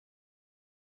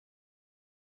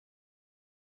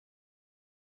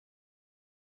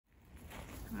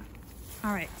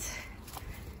All right.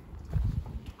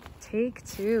 Take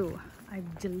two. I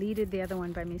deleted the other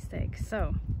one by mistake.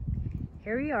 So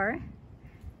here we are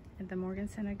at the Morgan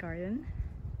Center Garden,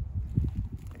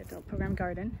 the adult program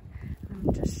garden.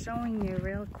 I'm just showing you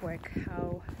real quick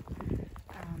how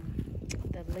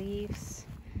the leaves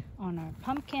on our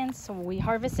pumpkins. So we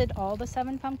harvested all the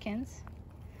 7 pumpkins.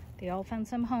 They all found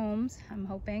some homes, I'm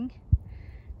hoping,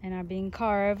 and are being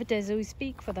carved as we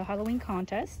speak for the Halloween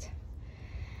contest.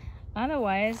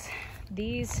 Otherwise,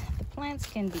 the plants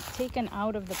can be taken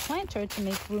out of the planter to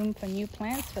make room for new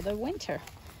plants for the winter.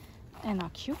 And our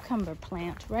cucumber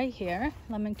plant right here,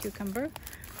 lemon cucumber.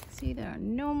 See, there are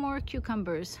no more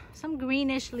cucumbers. Some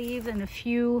greenish leaves and a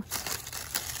few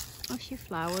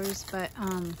flowers, but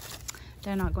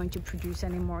they're not going to produce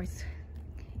anymore.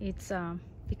 It's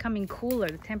becoming cooler.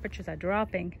 The temperatures are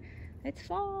dropping. It's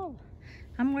fall.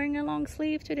 I'm wearing a long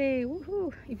sleeve today.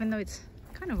 Woohoo! Even though it's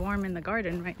kind of warm in the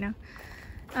garden right now.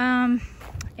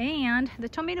 And the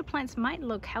tomato plants might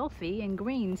look healthy and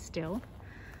green still,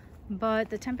 but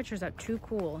the temperatures are too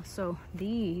cool. So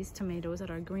these tomatoes that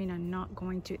are green are not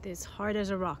going to, it's hard as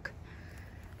a rock.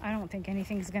 I don't think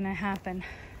anything's gonna happen.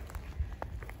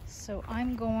 So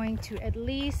I'm going to at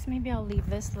least, maybe I'll leave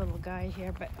this little guy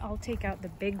here, but I'll take out the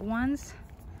big ones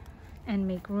and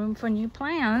make room for new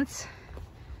plants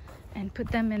and put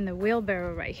them in the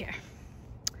wheelbarrow right here.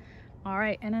 All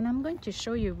right, and then I'm going to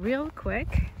show you real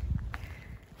quick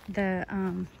the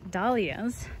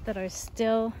dahlias that are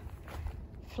still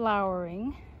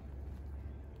flowering.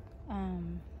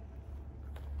 And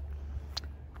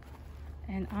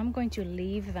I'm going to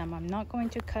leave them. I'm not going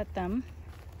to cut them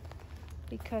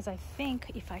because I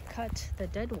think if I cut the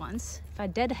dead ones, if I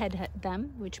deadhead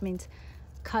them, which means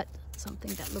cut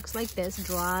something that looks like this,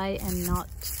 dry and not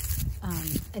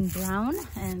and brown,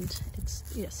 and it's,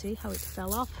 you know, see how it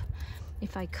fell off.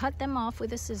 If I cut them off with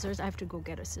the scissors, I have to go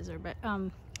get a scissor, but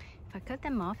if I cut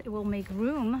them off, it will make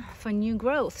room for new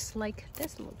growths like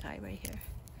this little guy right here.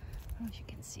 I don't know if you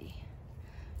can see.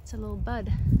 It's a little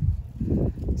bud.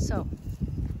 So,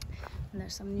 and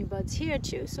there's some new buds here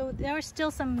too. So there are still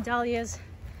some dahlias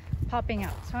popping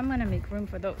out. So I'm gonna make room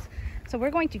for those. So we're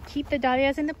going to keep the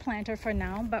dahlias in the planter for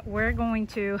now, but we're going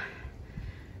to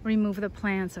remove the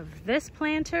plants of this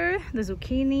planter, the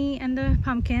zucchini and the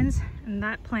pumpkins, and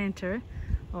that planter,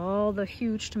 all the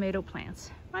huge tomato plants.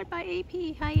 Right by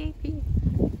AP. Hi, AP.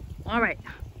 All right.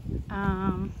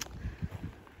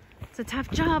 It's a tough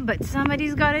job, but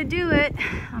somebody's got to do it.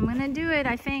 I'm gonna do it,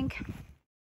 I think.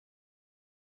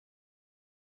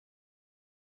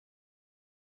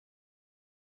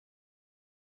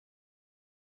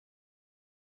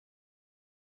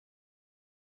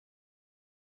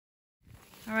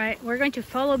 All right, we're going to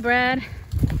follow Brad,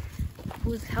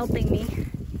 who's helping me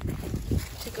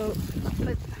to go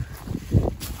put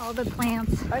all the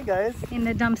plants in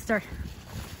the dumpster,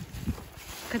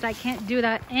 because I can't do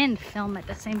that and film at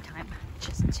the same time. It's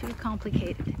just too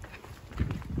complicated.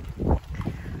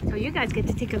 So you guys get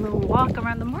to take a little walk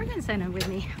around the Morgan Center with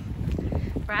me.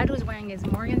 Brad was wearing his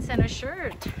Morgan Center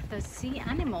shirt, the sea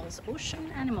animals,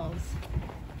 ocean animals.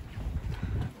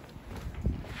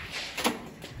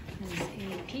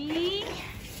 AP.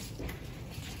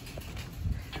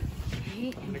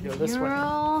 I'm gonna go this way.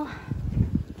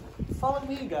 Follow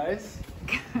me, guys.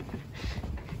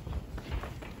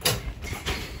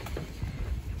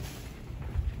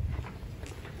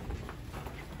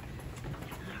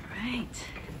 Alright.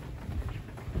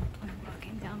 We're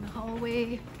walking down the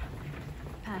hallway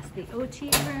past the OT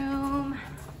room.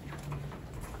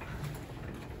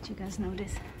 Did you guys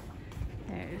notice?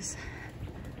 There's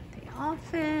the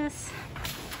office.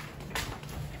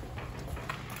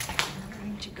 I'm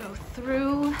going to go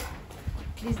through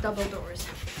these double doors.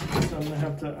 So I'm gonna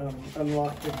have to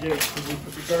unlock the gate because we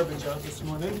put the garbage out this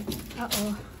morning.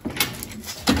 Uh-oh.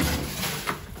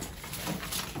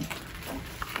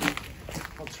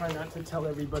 I'll try not to tell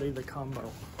everybody the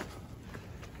combo.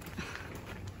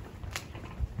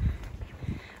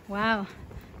 Wow,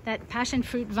 that passion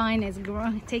fruit vine is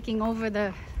growing, taking over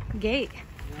the gate.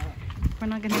 Yeah. We're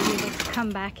not gonna be able to come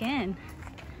back in.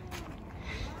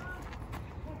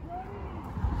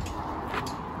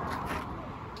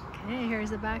 Okay, here's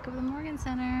the back of the Morgan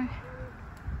Center.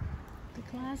 The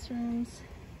classrooms.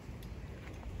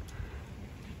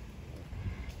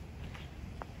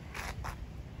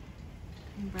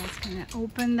 And Brad's gonna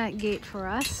open that gate for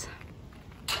us.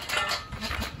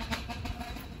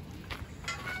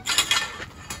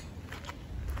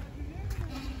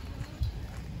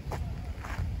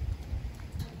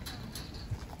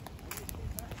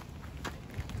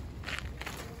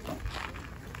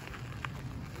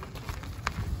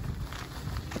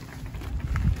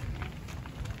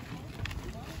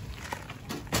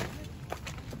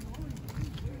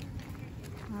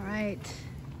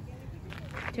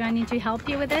 Do I need to help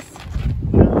you with this?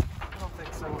 No, I don't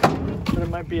think so. But it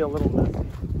might be a little messy.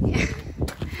 Yeah.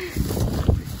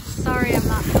 Sorry, I'm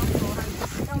not helpful. I'm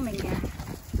just filming here.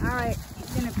 All right,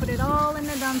 I'm gonna put it all in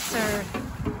the dumpster.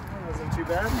 That wasn't too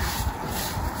bad.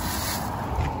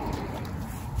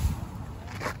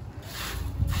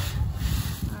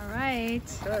 All right.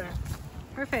 Okay.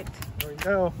 Perfect. There we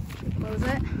go. Close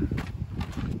it.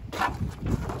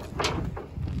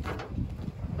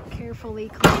 Carefully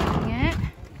cleaning it.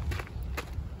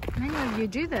 Many of you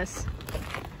do this.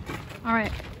 All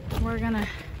right, we're gonna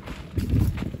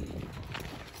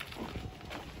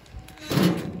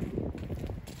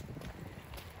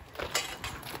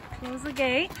close the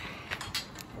gate,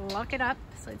 lock it up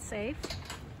so it's safe.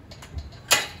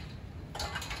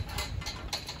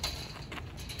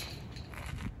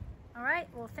 All right,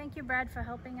 well, thank you, Brad, for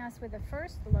helping us with the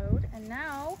first load. And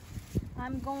now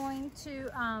I'm going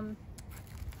to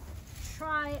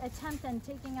attempt and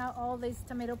taking out all these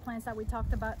tomato plants that we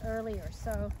talked about earlier.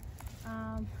 So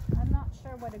I'm not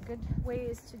sure what a good way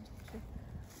is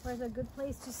where's a good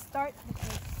place to start,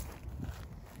 because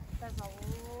there's a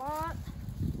lot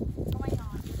going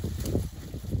on.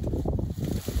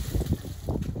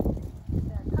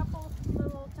 There are a couple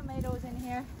little tomatoes in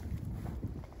here,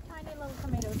 tiny little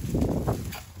tomatoes.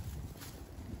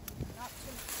 Not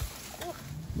too. Ooh.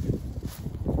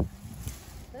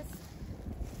 These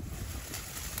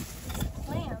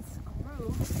plants grew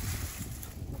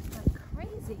like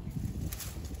crazy.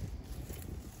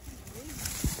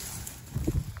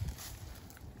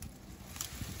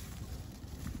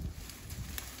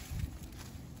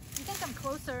 I think I'm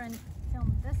closer and film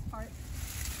this part.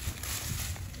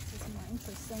 This is more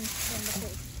interesting than the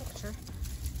whole picture.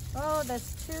 Oh, there's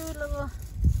two little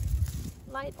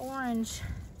light orange.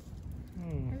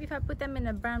 Maybe if I put them in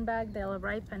a brown bag, they'll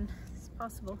ripen. It's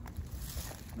possible.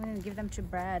 I'm gonna give them to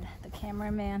Brad, the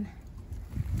cameraman.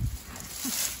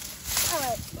 All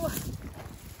right. Ooh.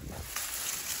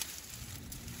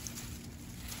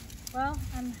 Well,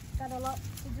 I've got a lot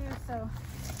to do, so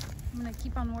I'm gonna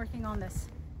keep on working on this.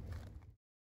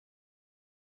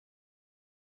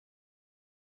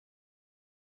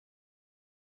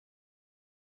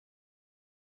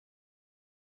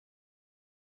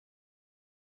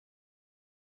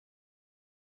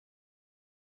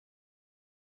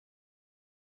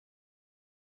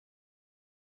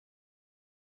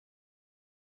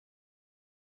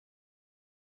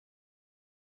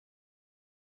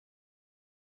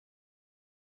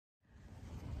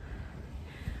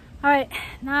 All right,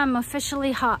 now I'm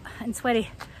officially hot and sweaty.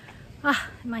 Ah,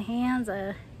 my hands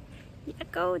are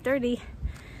dirty.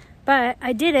 But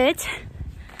I did it.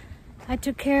 I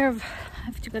took care of, I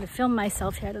have to go to film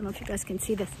myself here. I don't know if you guys can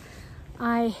see this.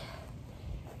 I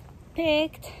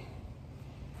picked,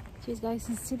 you guys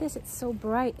can see this? It's so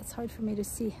bright, it's hard for me to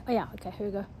see. Oh yeah, okay, here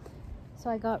we go.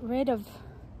 So I got rid of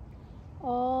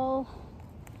all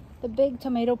the big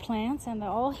tomato plants, and they're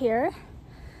all here.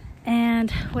 And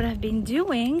what I've been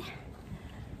doing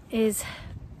is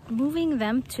moving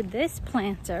them to this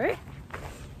planter.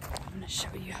 I'm gonna show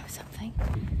you something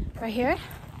right here.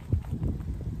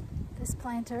 This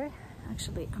planter,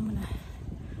 actually, I'm gonna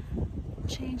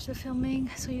change the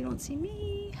filming so you don't see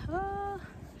me. Oh.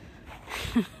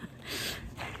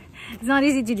 It's not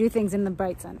easy to do things in the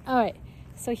bright sun. All right,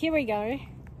 so here we go.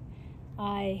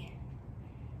 I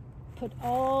put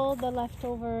all the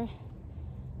leftover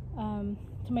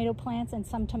tomato plants and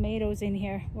some tomatoes in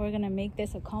here. We're gonna make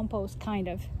this a compost kind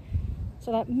of,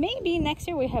 so that maybe next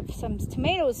year we have some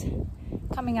tomatoes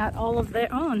coming out all of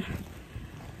their own.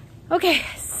 Okay,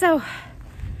 so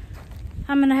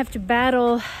I'm gonna have to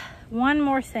battle one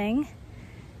more thing,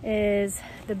 is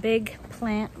the big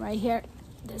plant right here.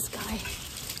 This guy,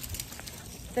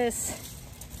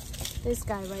 this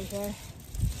guy right here.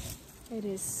 It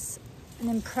is an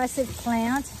impressive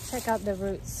plant. Check out the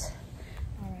roots.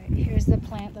 Here's the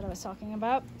plant that I was talking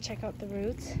about. Check out the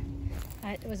roots.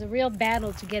 It was a real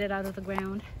battle to get it out of the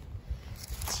ground.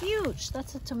 It's huge.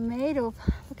 That's a tomato.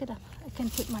 Look it up. I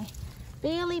can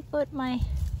barely put my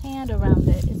hand around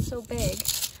it. It's so big.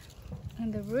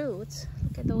 And the roots,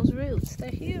 look at those roots.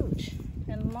 They're huge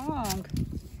and long.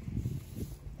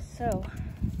 So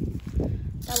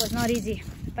that was not easy,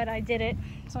 but I did it.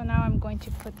 So now I'm going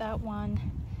to put that one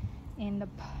in the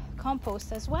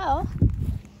compost as well.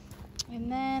 And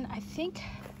then I think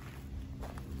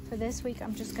for this week,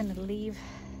 I'm just gonna leave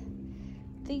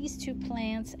these two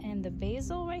plants and the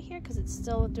basil right here, because it's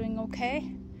still doing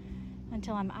okay,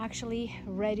 until I'm actually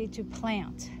ready to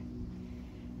plant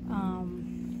our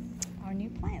new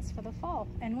plants for the fall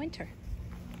and winter.